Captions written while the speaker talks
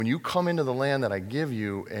When you come into the land that I give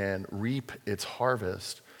you and reap its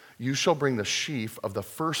harvest, you shall bring the sheaf of the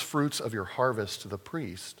first fruits of your harvest to the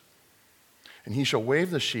priest. And he shall wave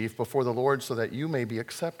the sheaf before the Lord so that you may be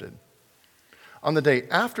accepted. On the day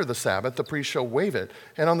after the Sabbath, the priest shall wave it.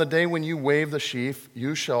 And on the day when you wave the sheaf,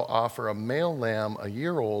 you shall offer a male lamb a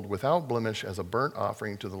year old without blemish as a burnt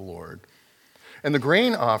offering to the Lord. And the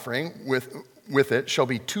grain offering with it shall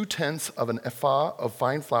be 2/10 of an ephah of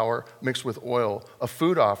fine flour mixed with oil, a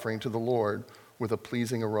food offering to the Lord with a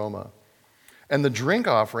pleasing aroma. And the drink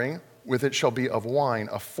offering with it shall be of wine,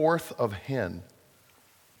 1/4 of hin.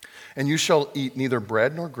 And you shall eat neither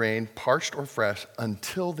bread nor grain, parched or fresh,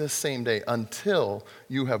 until this same day, until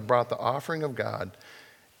you have brought the offering of God.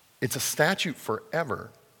 It's a statute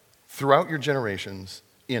forever, throughout your generations,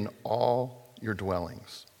 in all your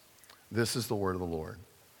dwellings. This is the word of the Lord.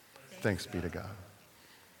 Thanks be to God.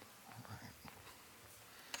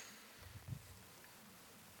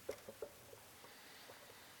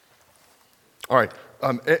 All right.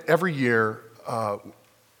 Every year,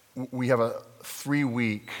 we have a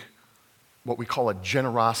 3-week, what we call a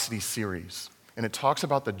generosity series. And it talks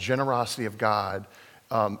about the generosity of God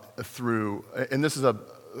through, and this is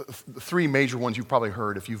 3 major ones you've probably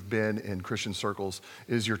heard if you've been in Christian circles,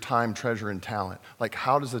 is your time, treasure, and talent. Like,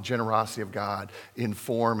 how does the generosity of God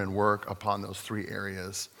inform and work upon those 3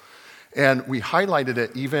 areas? And we highlighted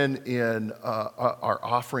it even in our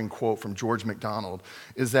offering quote from George MacDonald,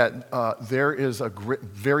 is that there is a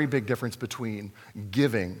very big difference between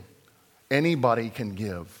giving. Anybody can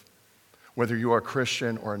give, whether you are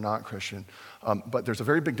Christian or not Christian. But there's a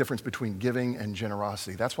very big difference between giving and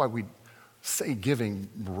generosity. That's why we say giving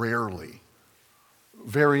rarely,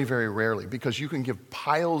 very, very rarely, because you can give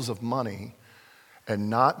piles of money and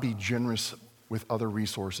not be generous with other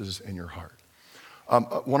resources in your heart.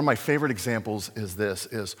 One of my favorite examples is this,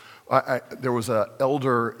 there was an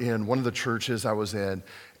elder in one of the churches I was in,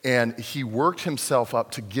 and he worked himself up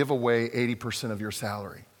to give away 80% of your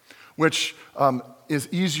salary, which is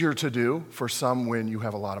easier to do for some when you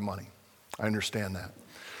have a lot of money. I understand that.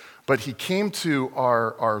 But he came to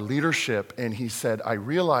our leadership and he said, I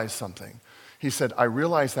realized something. He said, I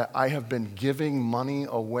realized that I have been giving money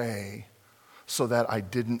away so that I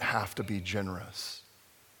didn't have to be generous.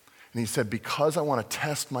 And he said, because I want to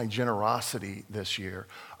test my generosity this year,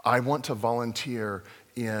 I want to volunteer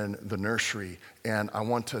in the nursery and I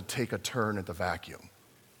want to take a turn at the vacuum.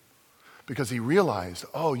 Because he realized,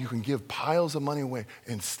 you can give piles of money away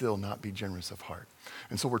and still not be generous of heart.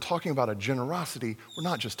 And so we're talking about a generosity. We're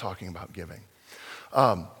not just talking about giving.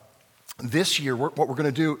 This year, what we're going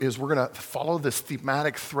to do is we're going to follow this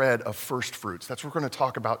thematic thread of first fruits. That's what we're going to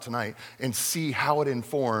talk about tonight and see how it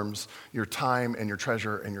informs your time and your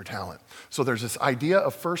treasure and your talent. So there's this idea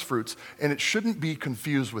of first fruits, and it shouldn't be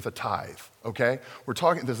confused with a tithe, okay?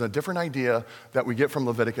 There's a different idea that we get from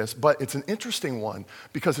Leviticus, but it's an interesting one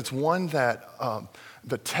because it's one that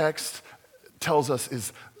the text tells us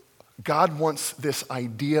is God wants this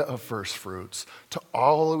idea of first fruits to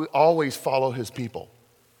always follow his people.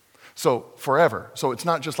 So forever. So it's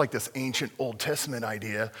not just like this ancient Old Testament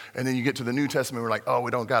idea, and then you get to the New Testament, we're like, we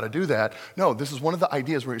don't got to do that. No, this is one of the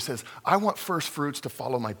ideas where he says, I want first fruits to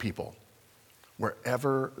follow my people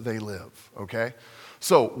wherever they live, okay?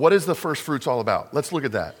 So what is the first fruits all about? Let's look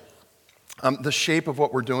at that. The shape of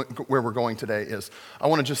what we're doing, where we're going today is, I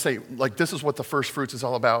want to just say, this is what the first fruits is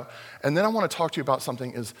all about. And then I want to talk to you about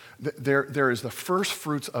something is, there is the first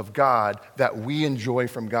fruits of God that we enjoy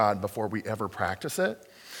from God before we ever practice it.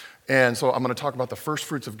 And so I'm going to talk about the first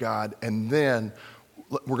fruits of God, and then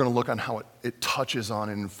we're going to look on how it touches on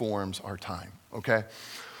and informs our time, okay?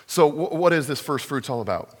 So what is this first fruits all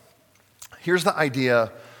about? Here's the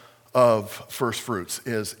idea of first fruits.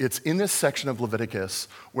 It's in this section of Leviticus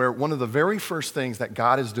where one of the very first things that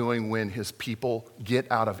God is doing when his people get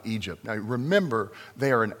out of Egypt. Now remember,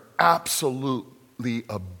 they are an absolutely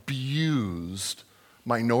abused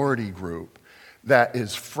minority group that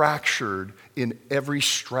is fractured in every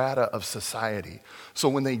strata of society. So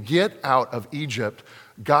when they get out of Egypt,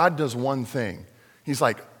 God does one thing. He's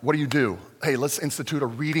like, what do? Hey, let's institute a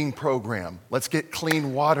reading program. Let's get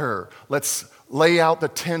clean water. Let's lay out the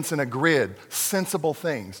tents in a grid. Sensible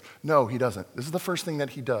things. No, he doesn't. This is the first thing that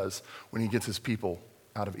he does when he gets his people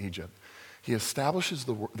out of Egypt. He establishes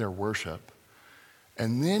their worship,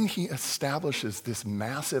 and then he establishes this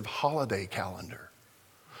massive holiday calendar.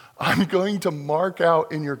 I'm going to mark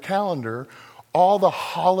out in your calendar all the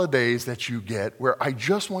holidays that you get where I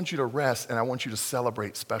just want you to rest and I want you to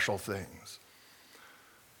celebrate special things.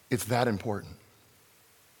 It's that important.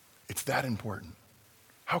 It's that important.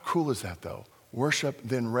 How cool is that though? Worship,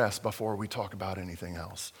 then rest before we talk about anything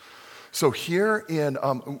else. So here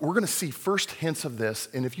we're going to see first hints of this,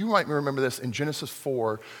 and if you might remember this in Genesis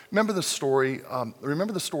 4, remember the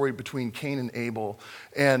story between Cain and Abel,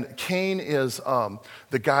 and Cain is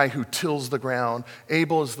the guy who tills the ground,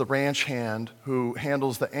 Abel is the ranch hand who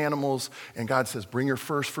handles the animals, and God says, bring your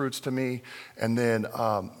first fruits to me, and then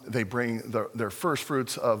they bring their first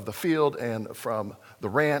fruits of the field and from the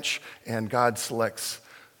ranch, and God selects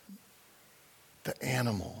the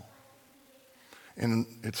animal. And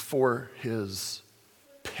it's for his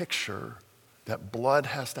picture that blood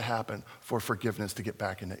has to happen for forgiveness to get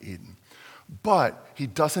back into Eden. But he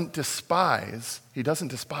doesn't despise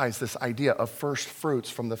this idea of first fruits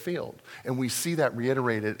from the field. And we see that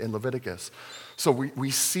reiterated in Leviticus. So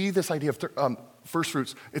we see this idea of first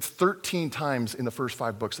fruits. It's 13 times in the first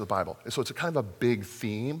 5 books of the Bible. So it's a kind of a big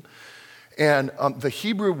theme. And the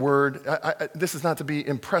Hebrew word, this is not to be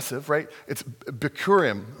impressive, right? It's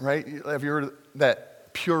bikurim, right? Have you heard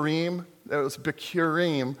that purim? That was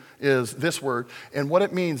bikurim is this word. And what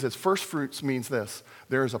it means is first fruits means this.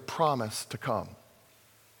 There is a promise to come.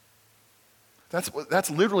 That's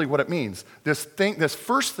literally what it means. This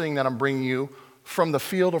first thing that I'm bringing you from the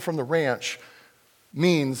field or from the ranch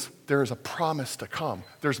means there is a promise to come.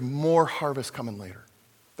 There's more harvest coming later.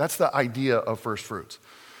 That's the idea of first fruits.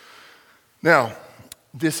 Now,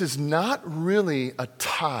 this is not really a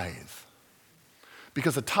tithe,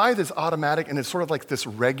 because a tithe is automatic and it's sort of like this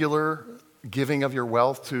regular giving of your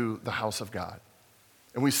wealth to the house of God.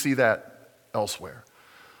 And we see that elsewhere.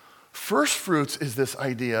 First fruits is this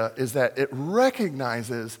idea is that it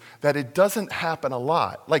recognizes that it doesn't happen a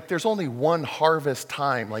lot. Like there's only one harvest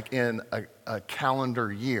time like in a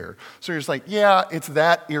calendar year. So you're just like, yeah, it's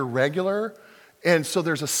that irregular. And so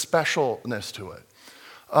there's a specialness to it.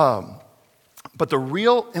 But the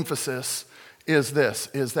real emphasis is this,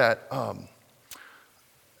 is that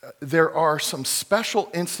there are some special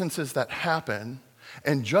instances that happen,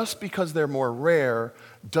 and just because they're more rare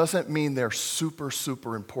doesn't mean they're super,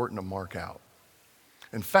 super important to mark out.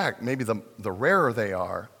 In fact, maybe the rarer they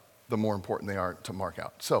are, the more important they are to mark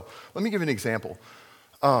out. So let me give you an example.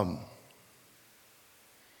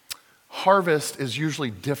 Harvest is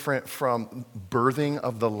usually different from birthing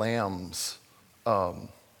of the lambs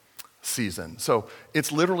season. So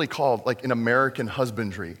it's literally called, like in American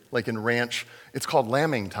husbandry, like in ranch, it's called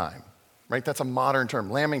lambing time, right? That's a modern term,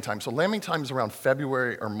 lambing time. So lambing time is around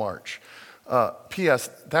February or March. P.S.,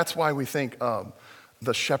 that's why we think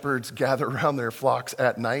the shepherds gather around their flocks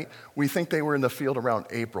at night. We think they were in the field around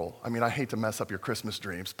April. I mean, I hate to mess up your Christmas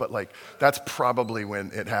dreams, but like that's probably when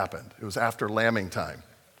it happened. It was after lambing time.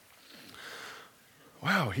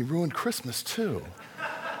 Wow, he ruined Christmas too.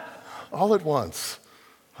 All at once.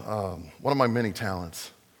 One of my many talents.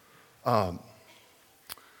 But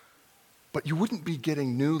you wouldn't be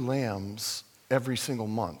getting new lambs every single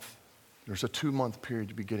month. There's a 2-month period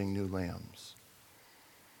to be getting new lambs.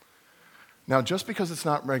 Now, just because it's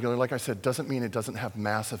not regular, like I said, doesn't mean it doesn't have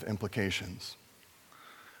massive implications.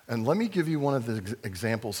 And let me give you one of the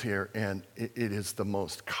examples here, and it is the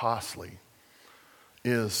most costly,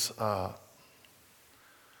 is,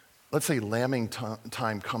 let's say lambing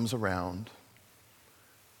time comes around,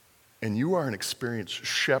 and you are an experienced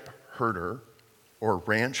herder or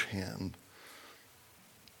ranch hand.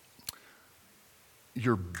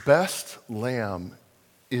 Your best lamb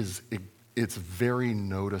it's very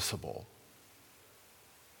noticeable.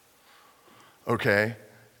 Okay?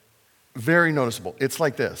 Very noticeable. It's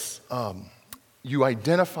like this. You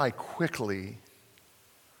identify quickly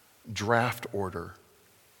draft order,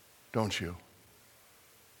 don't you?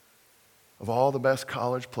 Of all the best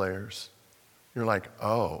college players, you're like,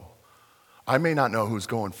 oh, I may not know who's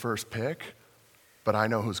going first pick, but I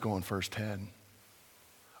know who's going first 10.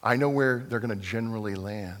 I know where they're going to generally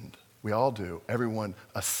land. We all do. Everyone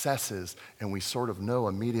assesses, and we sort of know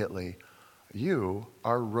immediately, you're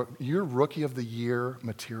rookie of the year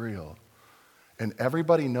material. And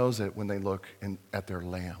everybody knows it when they look at their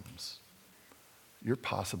lambs. You're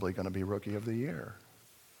possibly going to be rookie of the year.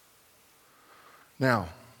 Now,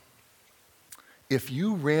 if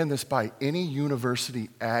you ran this by any university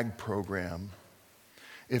ag program,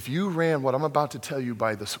 if you ran what I'm about to tell you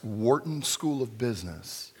by the Wharton School of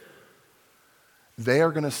Business, they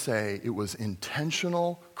are going to say it was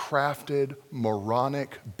intentional, crafted,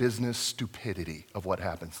 moronic business stupidity of what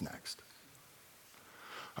happens next.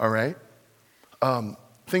 All right?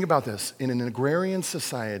 Think about this. In an agrarian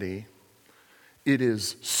society, it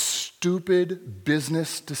is stupid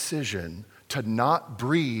business decision to not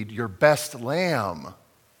breed your best lamb.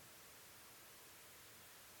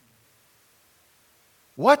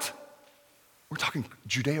 What? We're talking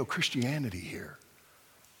Judeo-Christianity here.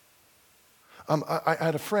 I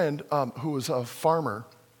had a friend who was a farmer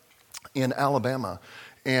in Alabama,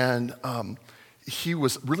 and he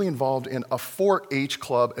was really involved in a 4-H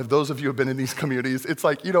club. If those of you have been in these communities, it's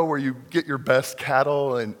like, where you get your best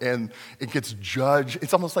cattle and it gets judged.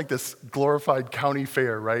 It's almost like this glorified county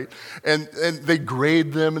fair, right? And they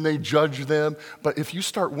grade them and they judge them. But if you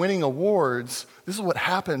start winning awards, this is what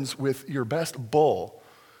happens with your best bull.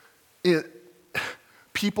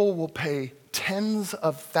 People will pay tens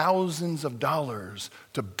of thousands of dollars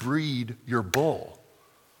to breed your bull.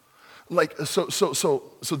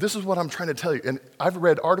 So this is what I'm trying to tell you. And I've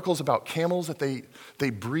read articles about camels that they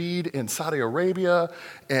breed in Saudi Arabia,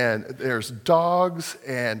 and there's dogs,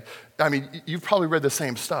 and I mean, you've probably read the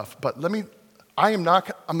same stuff, but I'm going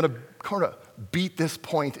to kind of beat this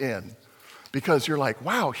point in, because you're like,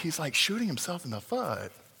 wow, he's like shooting himself in the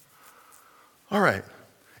foot. All right,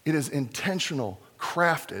 it is intentional,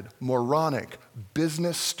 crafted, moronic,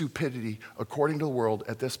 business stupidity, according to the world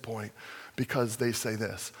at this point, because they say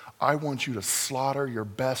this: I want you to slaughter your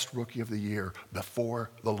best rookie of the year before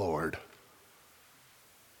the Lord.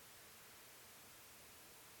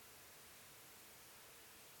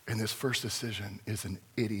 And this first decision is an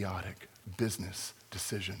idiotic business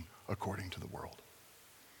decision according to the world.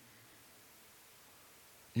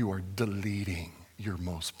 You are deleting your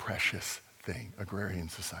most precious thing, agrarian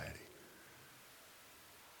society.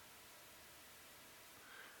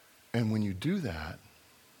 And when you do that,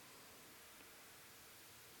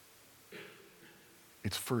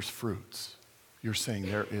 it's first fruits. You're saying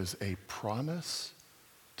there is a promise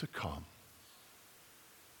to come.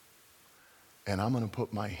 And I'm going to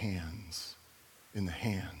put my hands in the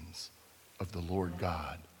hands of the Lord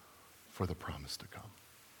God for the promise to come.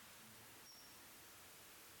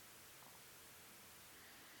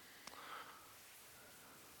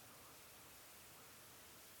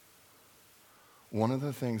 One of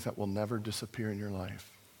the things that will never disappear in your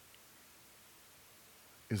life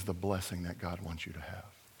is the blessing that God wants you to have.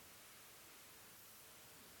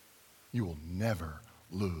 You will never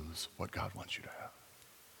lose what God wants you to have.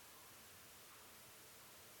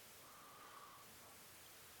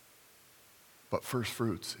 But first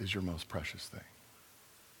fruits is your most precious thing.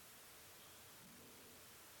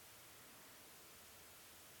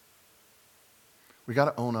 We got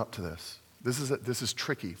to own up to this. This is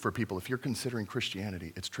tricky for people. If you're considering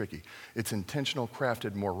Christianity, it's tricky. It's intentional,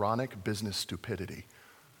 crafted, moronic business stupidity.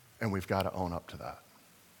 And we've got to own up to that.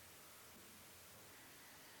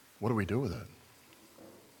 What do we do with it?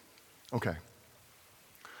 Okay.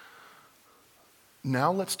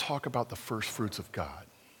 Now let's talk about the first fruits of God.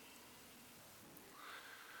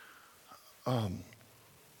 And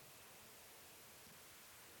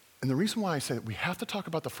the reason why I say that we have to talk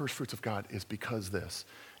about the first fruits of God is because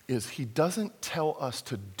he doesn't tell us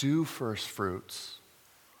to do first fruits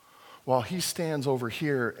while he stands over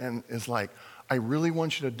here and is like, I really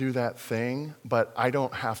want you to do that thing, but I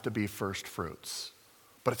don't have to be first fruits.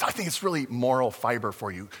 But I think it's really moral fiber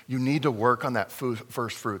for you. You need to work on that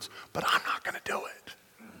first fruits, but I'm not going to do it.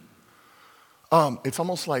 It's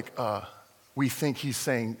almost like we think he's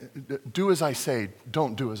saying, do as I say,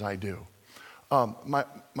 don't do as I do.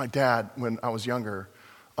 My dad, when I was younger,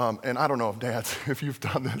 and I don't know if dads, if you've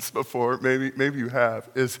done this before, maybe you have,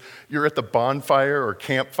 is you're at the bonfire or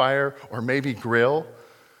campfire or maybe grill,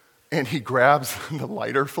 and he grabs the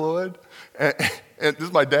lighter fluid, and this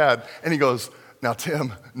is my dad, and he goes, now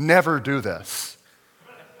Tim, never do this.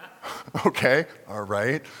 Okay, all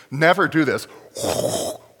right, never do this.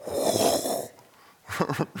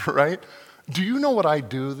 Right? Do you know what I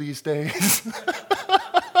do these days?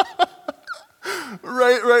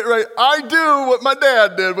 Right. I do what my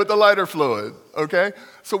dad did with the lighter fluid, okay?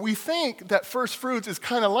 So we think that first fruits is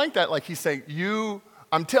kind of like that, like he's saying,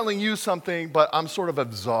 I'm telling you something, but I'm sort of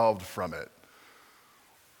absolved from it.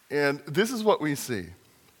 And this is what we see.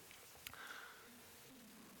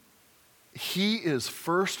 He is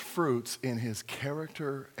first fruits in his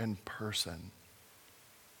character and person.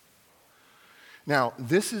 Now,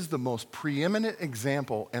 this is the most preeminent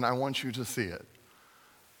example, and I want you to see it.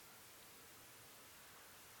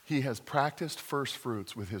 He has practiced first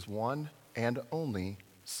fruits with his one and only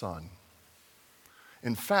Son.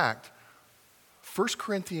 In fact, 1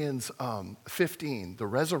 Corinthians 15, the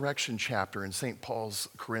resurrection chapter in St. Paul's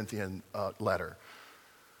Corinthian letter,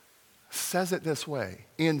 says it this way.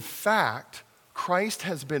 In fact, Christ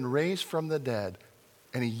has been raised from the dead,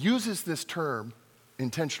 and he uses this term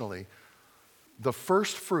intentionally, the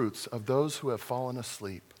first fruits of those who have fallen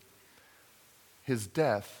asleep. His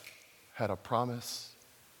death had a promise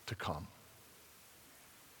to come.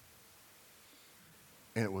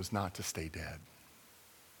 And it was not to stay dead.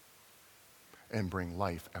 and bring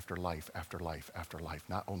life after life after life after life,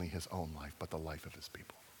 not only his own life, but the life of his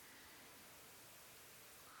people.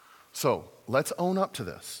 So let's own up to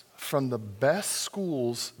this. From the best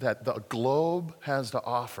schools that the globe has to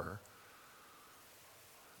offer,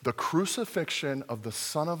 the crucifixion of the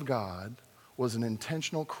Son of God was an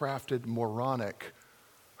intentional, crafted, moronic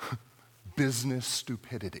business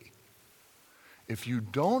stupidity. If you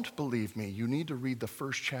don't believe me, you need to read the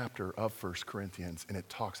first chapter of 1 Corinthians, and it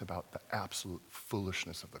talks about the absolute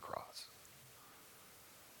foolishness of the cross.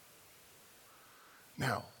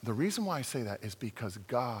 Now, the reason why I say that is because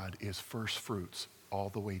God is first fruits all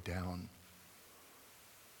the way down.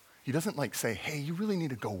 He doesn't like say, hey, you really need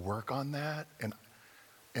to go work on that,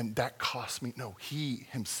 and that costs me. No, he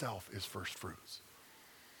himself is first fruits.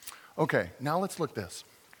 Okay, now let's look this.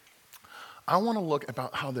 I want to look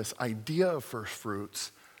about how this idea of first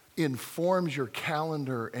fruits informs your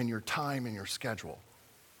calendar and your time and your schedule.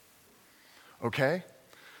 Okay?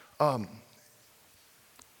 But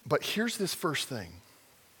here's this first thing.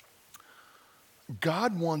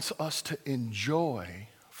 God wants us to enjoy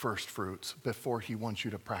first fruits before he wants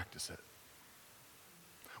you to practice it,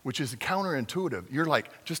 which is counterintuitive. You're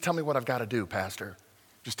like, just tell me what I've got to do, Pastor.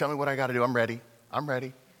 Just tell me what I got to do. I'm ready.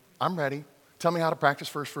 Tell me how to practice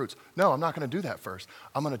first fruits. No, I'm not going to do that first.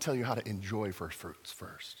 I'm going to tell you how to enjoy first fruits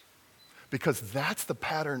first. Because that's the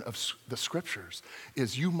pattern of the scriptures,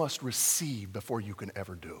 is you must receive before you can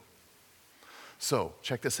ever do. So,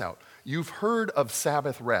 check this out. You've heard of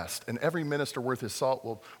Sabbath rest, and every minister worth his salt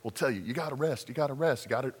will tell you, you got to rest, you got to rest, you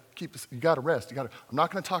got to rest. I'm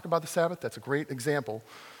not going to talk about the Sabbath. That's a great example.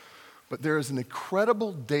 But there is an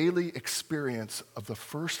incredible daily experience of the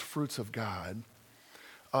first fruits of God.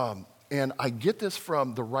 And I get this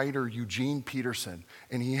from the writer Eugene Peterson,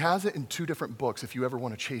 and he has it in 2 different books if you ever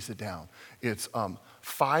want to chase it down. It's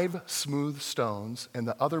 5 Smooth Stones, and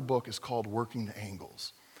the other book is called Working the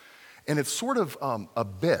Angles. And it's sort of a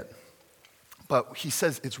bit, but he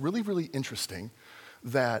says it's really, really interesting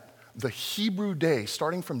that the Hebrew day,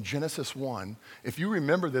 starting from Genesis 1, if you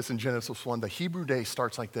remember this in Genesis 1, the Hebrew day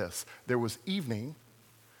starts like this. There was evening,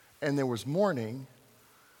 and there was morning.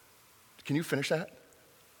 Can you finish that?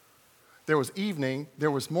 There was evening,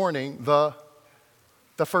 there was morning, the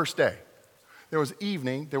first day. There was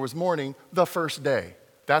evening, there was morning, the first day.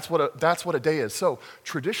 That's what a day is. So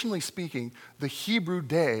traditionally speaking, the Hebrew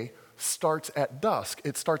day starts at dusk.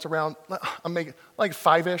 It starts around, I'm making like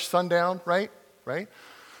 5-ish, sundown, right?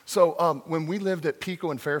 So when we lived at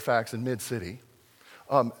Pico and Fairfax in Mid-City,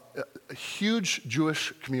 a huge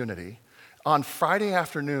Jewish community, on Friday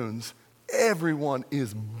afternoons, everyone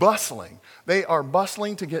is bustling. They are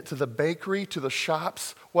bustling to get to the bakery, to the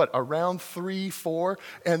shops, around 3, 4,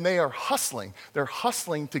 and they are hustling. They're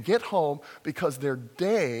hustling to get home because their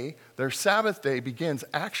Sabbath day begins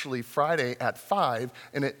actually Friday at 5,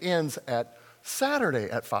 and it ends at Saturday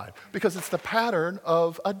at 5, because it's the pattern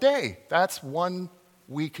of a day. That's one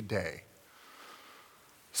weekday.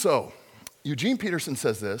 So, Eugene Peterson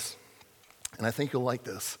says this, and I think you'll like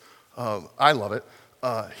this. I love it.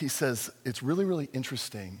 He says, it's really, really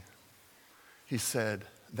interesting. He said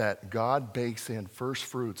that God bakes in first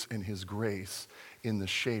fruits in his grace in the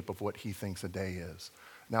shape of what he thinks a day is.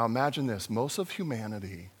 Now imagine this. Most of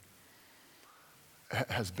humanity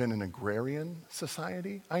has been an agrarian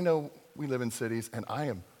society. I know we live in cities, and I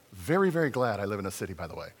am very, very glad I live in a city, by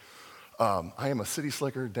the way. I am a city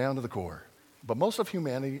slicker down to the core. But most of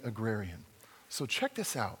humanity, agrarian. So check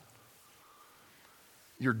this out.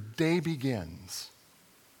 Your day begins.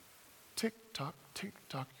 Tick-tock,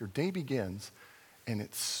 tick-tock. Your day begins, and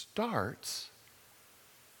it starts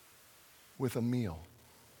with a meal.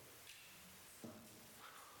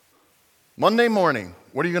 Monday morning,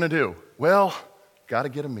 what are you going to do? Well, got to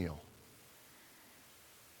get a meal.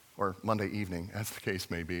 Or Monday evening, as the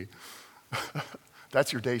case may be.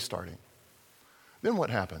 That's your day starting. Then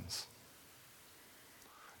what happens?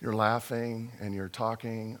 You're laughing and you're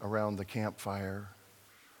talking around the campfire.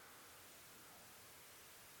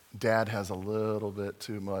 Dad has a little bit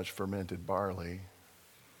too much fermented barley.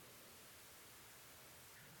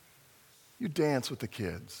 You dance with the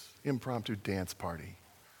kids, impromptu dance party.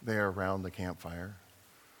 They're around the campfire.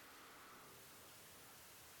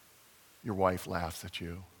 Your wife laughs at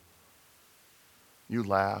you. You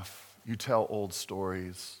laugh, you tell old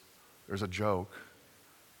stories. There's a joke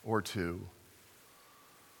or two.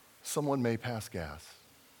 Someone may pass gas.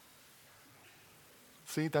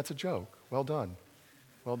 See, that's a joke. Well done.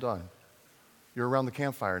 Well done. You're around the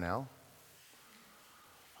campfire now.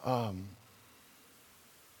 But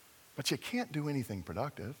you can't do anything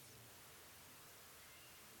productive.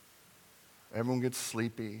 Everyone gets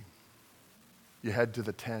sleepy. You head to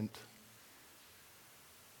the tent.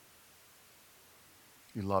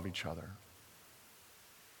 You love each other.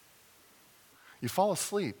 You fall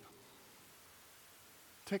asleep.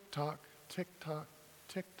 Tick tock, tick tock,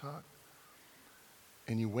 tick tock.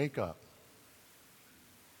 And you wake up.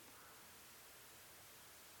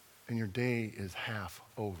 And your day is half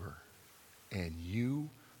over. And you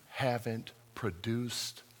haven't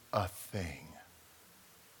produced a thing.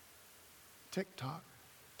 Tick tock,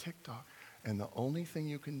 tick tock. And the only thing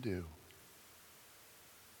you can do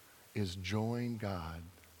is join God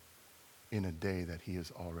in a day that he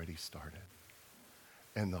has already started.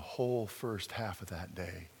 And the whole first half of that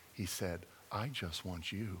day, he said, I just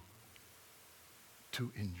want you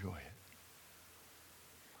to enjoy it.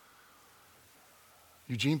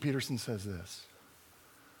 Eugene Peterson says this: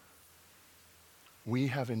 we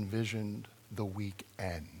have envisioned the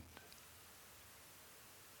weekend.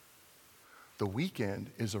 The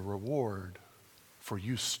weekend is a reward for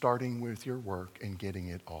you starting with your work and getting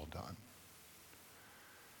it all done.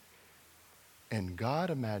 And God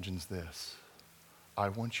imagines this: I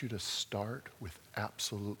want you to start with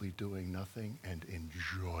absolutely doing nothing and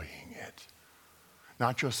enjoying it.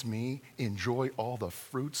 Not just me, enjoy all the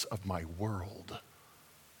fruits of my world.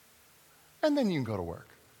 And then you can go to work.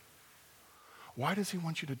 Why does he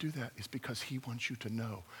want you to do that? It's because he wants you to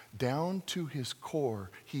know, down to his core,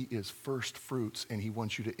 he is first fruits, and he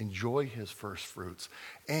wants you to enjoy his first fruits.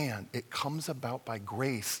 And it comes about by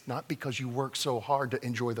grace, not because you work so hard to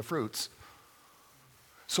enjoy the fruits.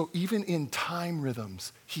 So even in time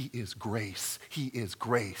rhythms, he is grace, he is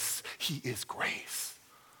grace, he is grace.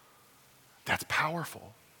 That's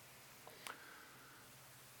powerful.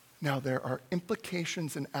 Now, there are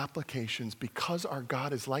implications and applications because our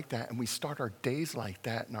God is like that, and we start our days like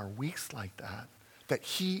that and our weeks like that, that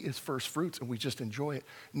he is first fruits and we just enjoy it.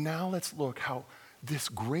 Now let's look how this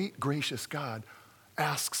great, gracious God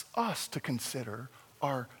asks us to consider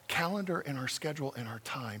our calendar and our schedule and our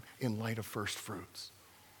time in light of first fruits.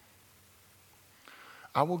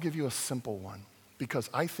 I will give you a simple one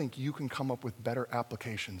because I think you can come up with better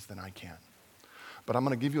applications than I can. But I'm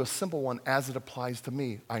going to give you a simple one as it applies to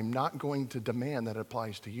me. I'm not going to demand that it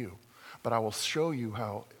applies to you, but I will show you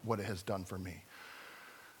what it has done for me.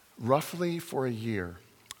 Roughly for a year,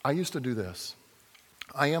 I used to do this.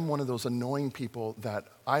 I am one of those annoying people that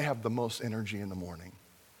I have the most energy in the morning,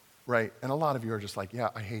 right? And a lot of you are just like, yeah,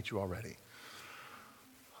 I hate you already.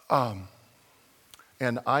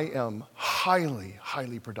 And I am highly,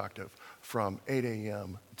 highly productive from 8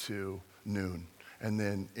 a.m. to noon. And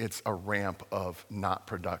then it's a ramp of not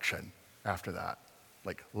production after that,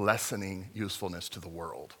 like lessening usefulness to the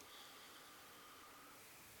world.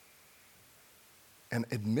 And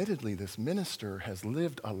admittedly, this minister has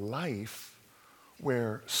lived a life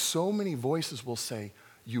where so many voices will say,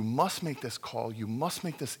 you must make this call, you must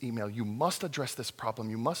make this email, you must address this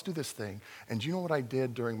problem, you must do this thing. And do you know what I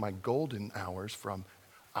did during my golden hours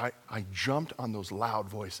I jumped on those loud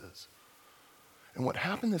voices. And what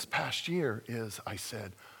happened this past year is I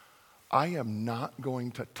said, I am not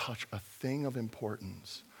going to touch a thing of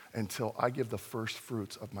importance until I give the first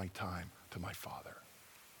fruits of my time to my Father.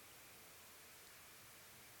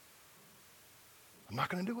 I'm not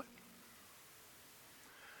going to do it.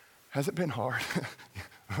 Has it been hard?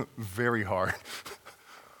 Very hard.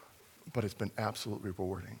 But it's been absolutely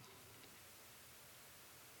rewarding.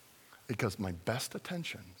 Because my best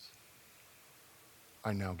attentions,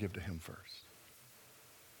 I now give to him first.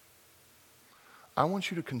 I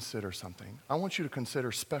want you to consider something. I want you to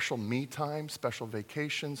consider special me time, special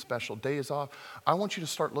vacations, special days off. I want you to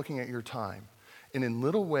start looking at your time and in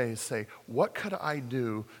little ways say, what could I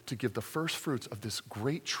do to give the first fruits of this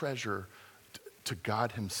great treasure to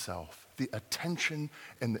God himself, the attention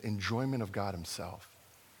and the enjoyment of God himself?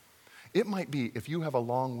 It might be, if you have a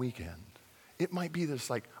long weekend, it might be this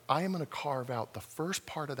like, I am going to carve out the first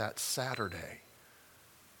part of that Saturday,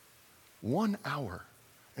 1 hour,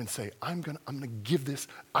 and say, I'm gonna give this.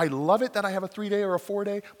 I love it that I have a 3-day or a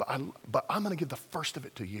 4-day, but I'm gonna give the first of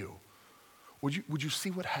it to you. Would you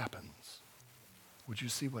see what happens? Would you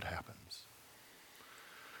see what happens?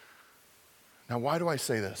 Now, why do I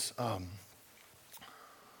say this?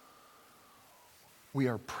 We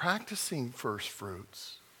are practicing first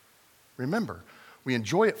fruits. Remember, we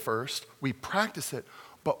enjoy it first, we practice it,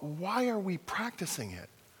 but why are we practicing it?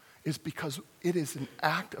 It's because it is an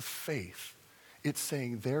act of faith. It's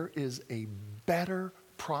saying there is a better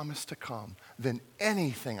promise to come than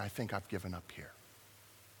anything I think I've given up here.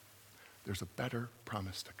 There's a better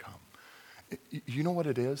promise to come. You know what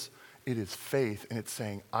it is? It is faith, and it's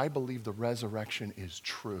saying, I believe the resurrection is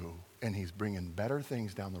true, and he's bringing better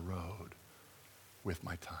things down the road with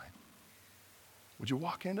my time. Would you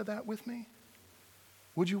walk into that with me?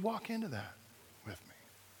 Would you walk into that with me?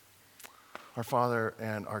 Our Father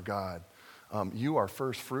and our God, you are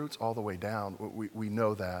first fruits all the way down. We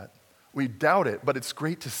know that. We doubt it, but it's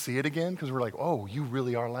great to see it again because we're like, oh, you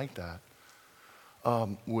really are like that.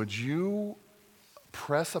 Would you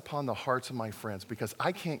press upon the hearts of my friends, because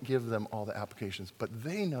I can't give them all the applications, but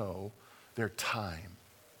they know their time.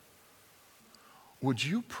 Would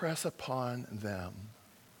you press upon them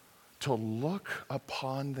to look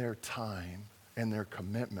upon their time and their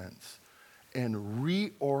commitments and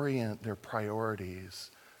reorient their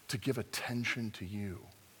priorities to give attention to you,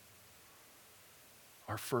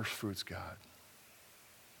 our first fruits God?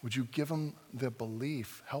 Would you give them the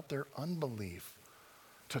belief, help their unbelief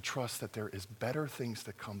to trust that there is better things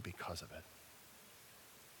to come because of it?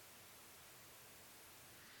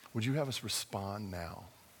 Would you have us respond now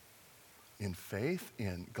in faith,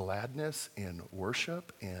 in gladness, in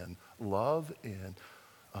worship, in love, in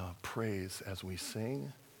praise as we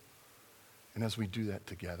sing, and as we do that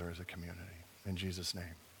together as a community? In Jesus'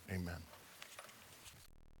 name, amen.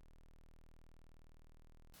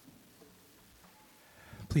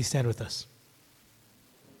 Please stand with us.